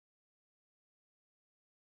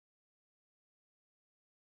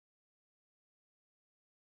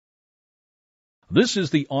This is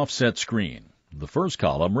the offset screen. The first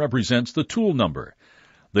column represents the tool number.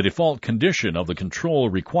 The default condition of the control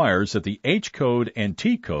requires that the H code and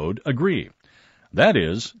T code agree. That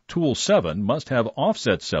is, tool 7 must have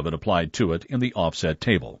offset 7 applied to it in the offset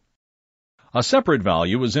table. A separate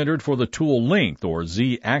value is entered for the tool length or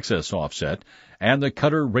Z-axis offset and the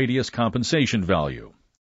cutter radius compensation value.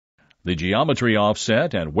 The geometry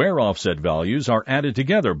offset and wear offset values are added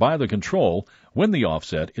together by the control when the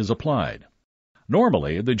offset is applied.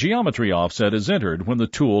 Normally, the geometry offset is entered when the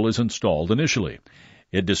tool is installed initially.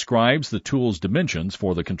 It describes the tool's dimensions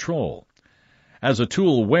for the control. As a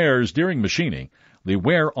tool wears during machining, the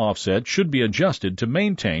wear offset should be adjusted to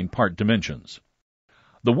maintain part dimensions.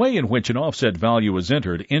 The way in which an offset value is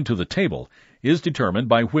entered into the table is determined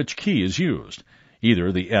by which key is used,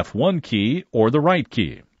 either the F1 key or the right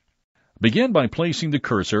key. Begin by placing the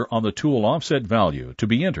cursor on the tool offset value to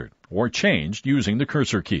be entered or changed using the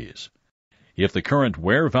cursor keys. If the current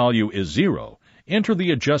wear value is 0, enter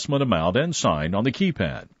the adjustment amount and sign on the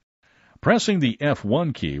keypad. Pressing the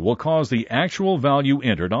F1 key will cause the actual value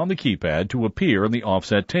entered on the keypad to appear in the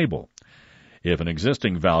offset table. If an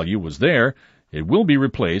existing value was there, it will be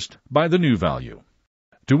replaced by the new value.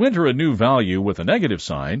 To enter a new value with a negative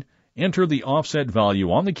sign, enter the offset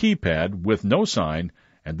value on the keypad with no sign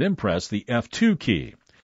and then press the F2 key.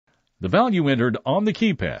 The value entered on the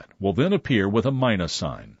keypad will then appear with a minus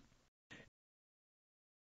sign.